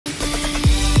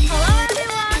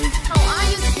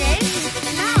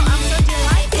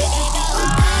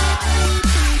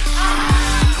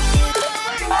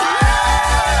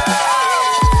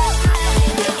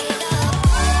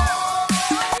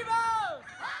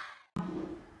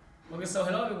Okay, so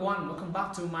hello everyone, welcome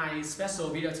back to my special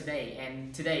video today.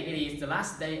 And today it is the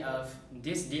last day of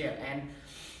this year and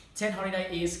Tet holiday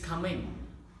is coming.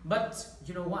 But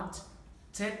you know what?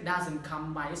 Tet doesn't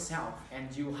come by itself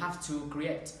and you have to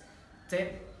create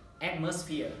Tet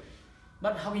atmosphere.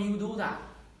 But how can you do that?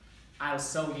 I'll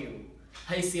show you.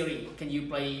 Hey Siri, can you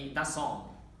play that song?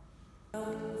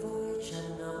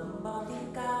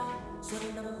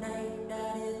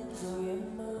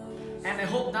 And I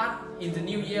hope that in the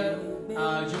new year you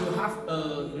will have a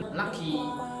lucky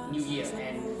new year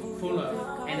and full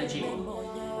of energy.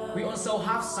 We also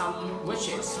have some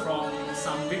wishes from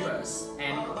some viewers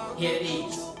and here it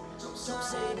is.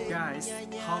 Guys,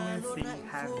 how many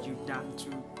things have you done to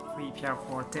prepare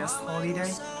for this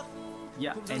holiday?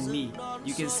 Yeah, and me,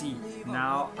 you can see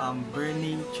now I'm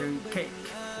burning cake.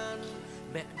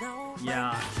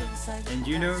 Yeah, and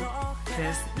you know,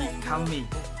 this is coming.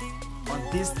 On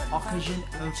this occasion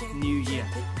of New Year,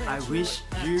 I wish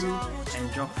you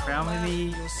and your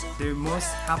family the most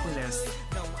happiness.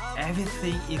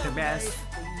 Everything is the best,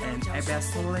 and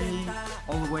especially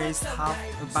always have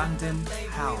abundant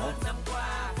health.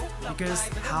 Because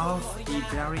health is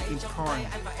very important.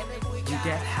 You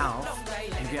get health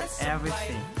and you get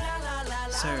everything.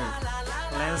 So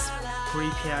let's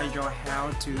prepare your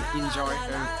health to enjoy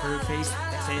a perfect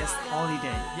this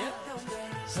holiday.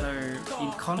 So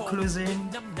in conclusion,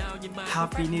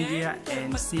 Happy New Year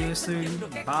and see you soon.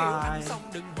 Bye.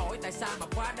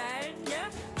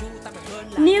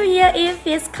 New Year Eve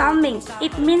is coming.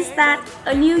 It means that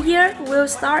a new year will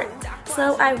start.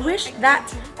 So I wish that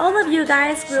all of you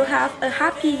guys will have a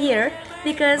happy year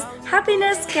because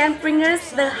happiness can bring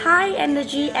us the high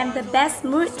energy and the best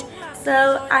mood.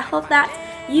 So I hope that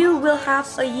you will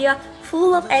have a year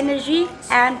full of energy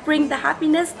and bring the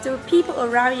happiness to people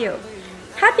around you.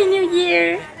 Happy New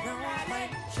Year!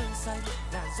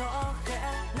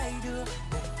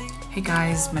 Hey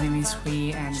guys, my name is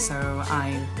V, and so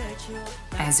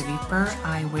as a V.I.P,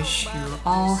 I wish you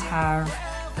all have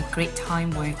a great time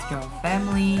with your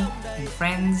family and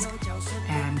friends,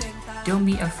 and don't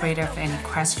be afraid of any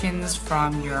questions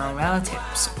from your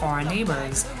relatives or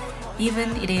neighbors.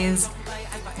 Even it is,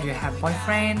 do you have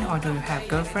boyfriend or do you have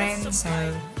girlfriend? So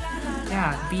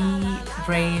yeah, be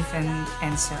brave and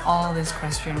answer all these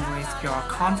questions with your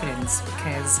confidence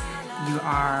because you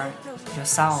are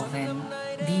yourself, and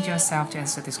be yourself to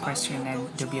answer this question and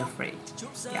don't be afraid.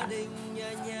 Yeah.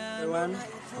 Everyone,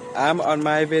 I'm on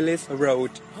my village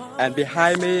road and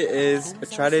behind me is a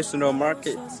traditional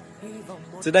market.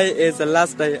 Today is the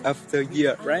last day of the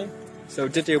year, right? So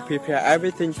did you prepare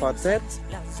everything for that?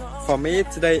 For me,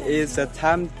 today is the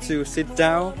time to sit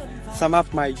down, sum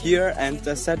up my year and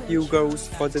set new goals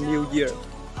for the new year.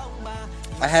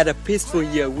 I had a peaceful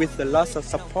year with a lot of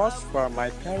support from my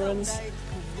parents.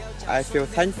 I feel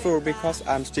thankful because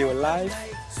I'm still alive.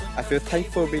 I feel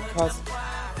thankful because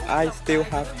I still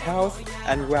have health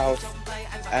and wealth.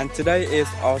 And today is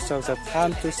also the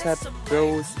time to set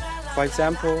goals. For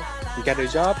example, get a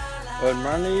job, earn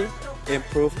money,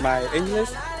 improve my English,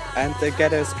 and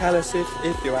get a scholarship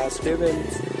if you are a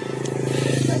student.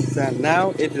 And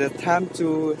now it's the time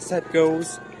to set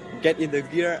goals, get in the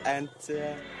gear and...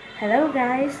 Hello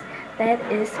guys, that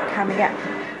is coming up.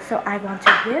 So I want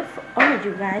to give all of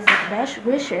you guys the best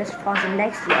wishes for the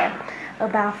next year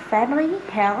about family,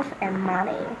 health and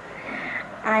money.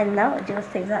 I know you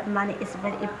think that money is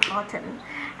very important,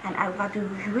 and I want to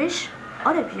wish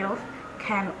all of you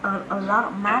can earn a lot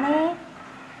of money,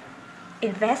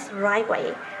 invest right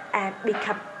way and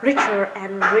become richer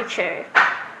and richer.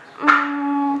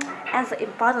 And the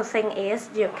important thing is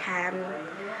you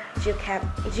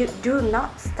do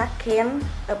not stuck in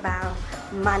about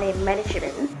money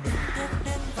management.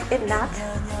 If not,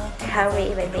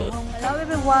 hurry baby. Hello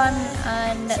everyone,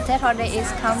 and Tet holiday is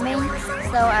coming,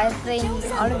 so I think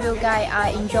all of you guys are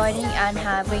enjoying and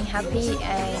having happy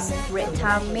and great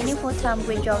time, meaningful time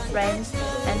with your friends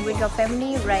and with your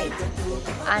family, right?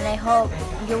 And I hope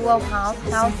you will have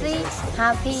healthy,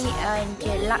 happy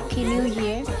and lucky new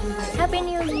year. Happy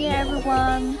New Year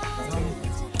everyone!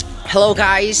 Hello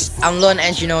guys, I'm Lon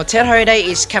and you know Tet holiday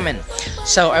is coming.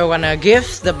 So I wanna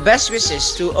give the best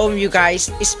wishes to all you guys,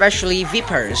 especially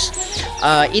V.I.Pers,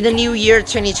 in the new year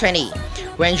 2020.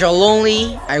 When you're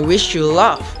lonely, I wish you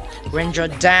love. When you're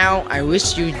down, I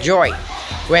wish you joy.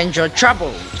 When you're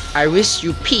troubled, I wish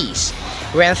you peace.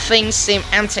 When things seem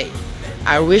empty,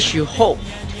 I wish you hope.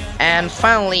 And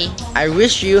finally, I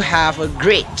wish you have a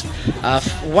great,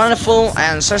 wonderful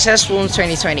and successful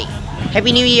 2020.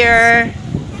 Happy New Year!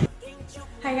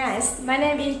 Hi guys, my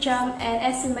name is John, and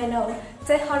as you may know,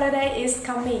 Tết holiday is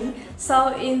coming. So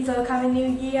in the coming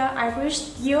new year, I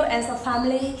wish you and the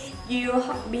family you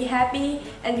be happy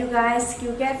and you guys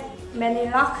you get many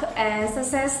luck and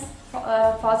success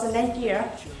for the next year.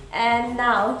 And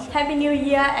now, Happy New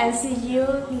Year and see you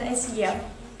next year.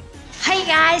 Hey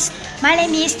guys, my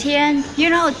name is Tian. You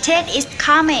know, Tet is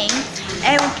coming.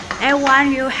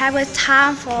 Everyone will have a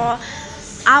time for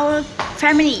our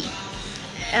family.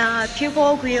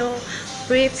 People will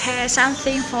prepare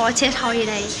something for Tet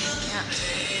holiday. Yeah.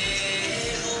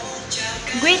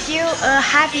 Wish you a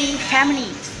happy family.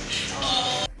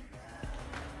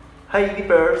 Hey V.I.P,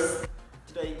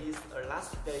 today is the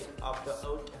last day of the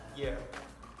old year,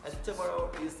 and tomorrow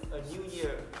is a new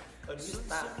year, a new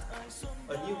start,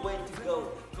 a new way to go.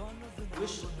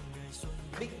 Wish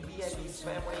big V.I.P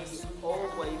family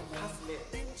always passionate,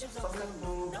 successful,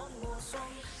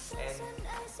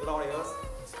 and loyal.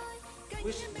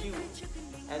 Wish you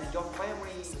and your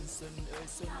family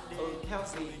a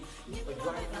healthy, a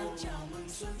joyful,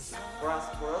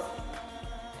 prosperous,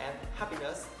 and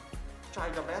happiness. Try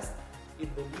your best in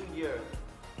the new year.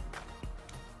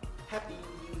 Happy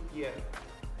New Year.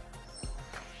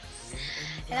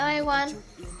 Hello everyone,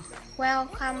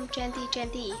 welcome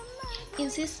 2020. In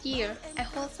this year, I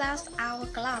hope that our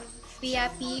club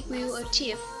V.I.P will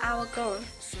achieve our goal.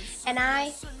 And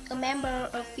I, a member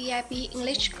of V.I.P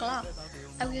English Club,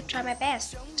 I will try my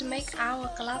best to make our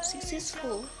club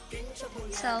successful.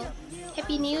 So,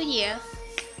 Happy New Year!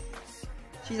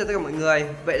 Xin chào tất cả mọi người,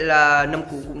 vậy là năm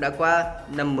cũ cũng đã qua,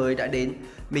 năm mới đã đến.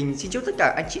 Mình xin chúc tất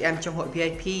cả anh chị em trong hội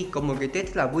V.I.P có một cái Tết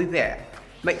rất là vui vẻ,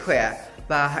 mạnh khỏe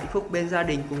và hạnh phúc bên gia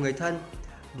đình cùng người thân.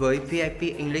 Với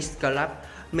V.I.P English Club,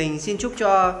 mình xin chúc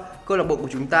cho câu lạc bộ của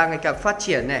chúng ta ngày càng phát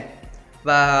triển này,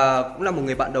 và cũng là một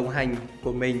người bạn đồng hành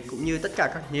của mình cũng như tất cả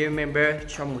các new member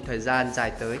trong một thời gian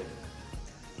dài tới.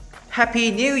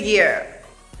 Happy New Year!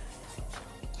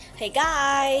 Hey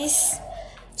guys!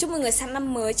 Chúc mọi người sang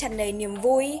năm mới tràn đầy niềm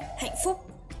vui, hạnh phúc,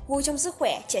 vui trong sức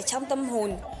khỏe, trẻ trong tâm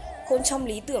hồn, khôn trong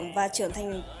lý tưởng và trưởng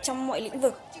thành trong mọi lĩnh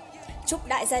vực. Chúc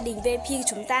đại gia đình V.I.P của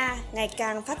chúng ta ngày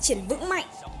càng phát triển vững mạnh.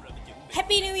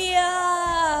 Happy New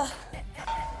Year!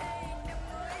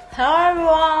 Hello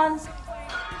everyone!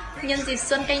 Nhân dịp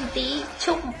Xuân Canh Tý,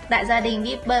 chúc đại gia đình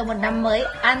V.I.P một năm mới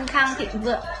an khang thịnh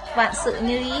vượng, vạn sự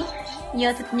như ý,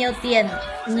 nhiều thật nhiều tiền,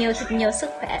 thật nhiều sức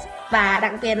khỏe và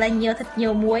đặc biệt là nhiều thật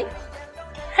nhiều muối.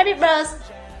 Happy birthday!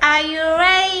 Are you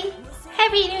ready?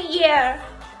 Happy New Year!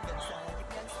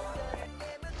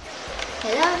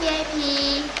 Hello V.I.P.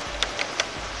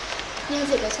 Nhân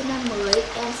dịp Xuân năm mới,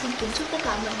 em xin kính chúc tất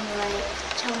cả mọi người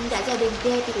trong đại gia đình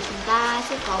V.I.P của chúng ta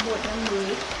sẽ có một năm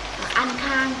mới an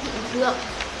khang, thịnh vượng,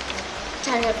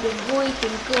 tràn ngập niềm vui,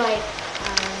 tiếng cười.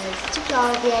 Chúc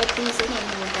cho V.I.P sẽ ngày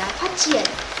một phát triển,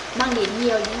 mang đến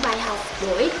nhiều những bài học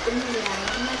bổ ích cũng như là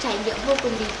những trải nghiệm vô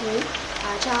cùng lý thú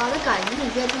cho tất cả những thành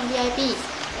viên trong V.I.P.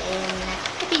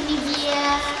 Happy New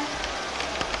Year!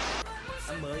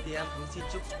 Năm mới thì em cũng xin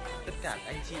chúc tất cả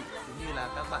anh chị cũng như là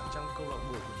các bạn trong câu lạc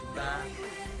bộ của chúng ta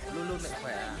luôn luôn mạnh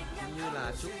khỏe, cũng như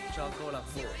là chúc cho câu lạc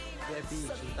bộ V.I.P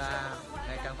của chúng ta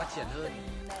ngày càng phát triển hơn.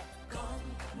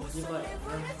 Như vậy,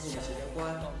 năm 2019 đã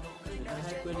qua, chúng ta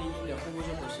hãy quên đi những điều không vui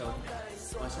trong cuộc sống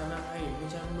và sang năm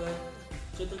 2020,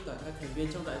 chúc tất cả các thành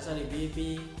viên trong đại gia đình V.I.P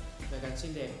ngày càng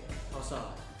xinh đẹp, học giỏi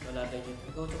và đạt được những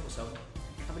thành công trong cuộc sống.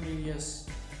 Happy New Year!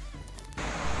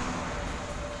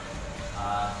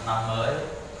 Năm mới,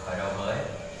 khởi đầu mới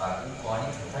và cũng có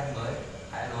những thử thách mới.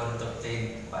 Hãy luôn tự tin,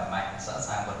 khỏe mạnh, sẵn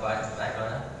sàng vượt qua những thử thách đó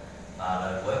nhé. Và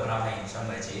lời cuối của năm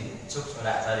 2019, chúc cho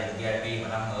đại gia đình V.I.P một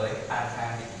năm mới an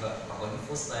khang thịnh vượng và có những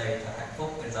phút giây thật hạnh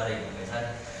phúc bên gia đình và người thân.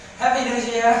 Happy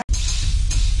New Year!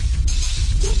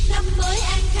 Chúc năm mới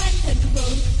an khang thịnh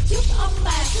vượng, chúc ông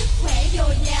bà sức khỏe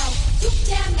dồi dào,